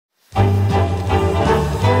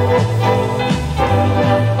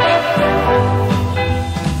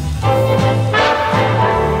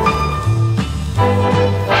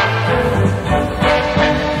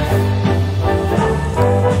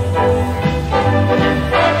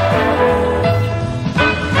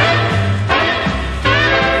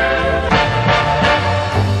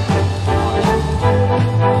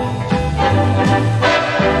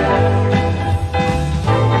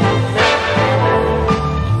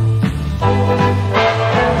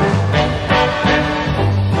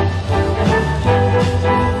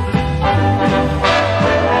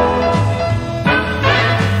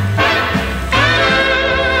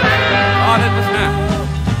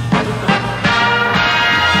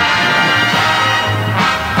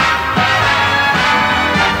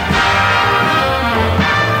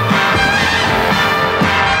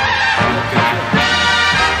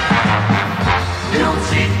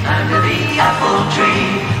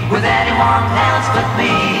but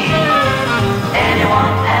me.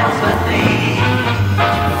 Anyone else but me.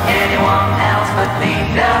 Anyone else but me.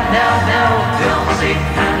 No, no, no, don't sit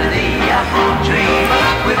under the apple tree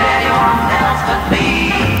with anyone else but me.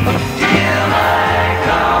 Till I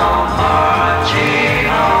come marching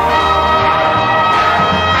home.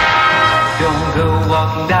 Don't go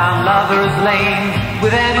walking down Lover's Lane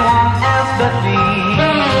with anyone else but me.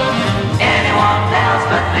 Anyone else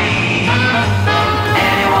but me.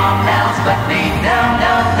 Anyone else but me. No,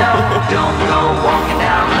 no, no. Don't go walking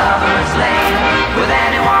down Lover's Lane with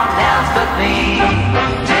anyone else but me.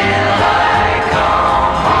 Till I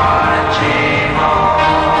come marching home.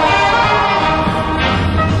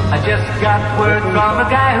 I just got word from a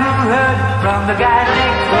guy who heard from the guy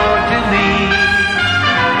next door to me.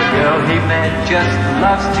 The girl he met just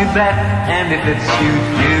loves to bet, and if it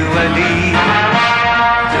suits you and me,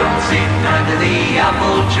 don't sit under the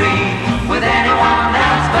apple tree with anyone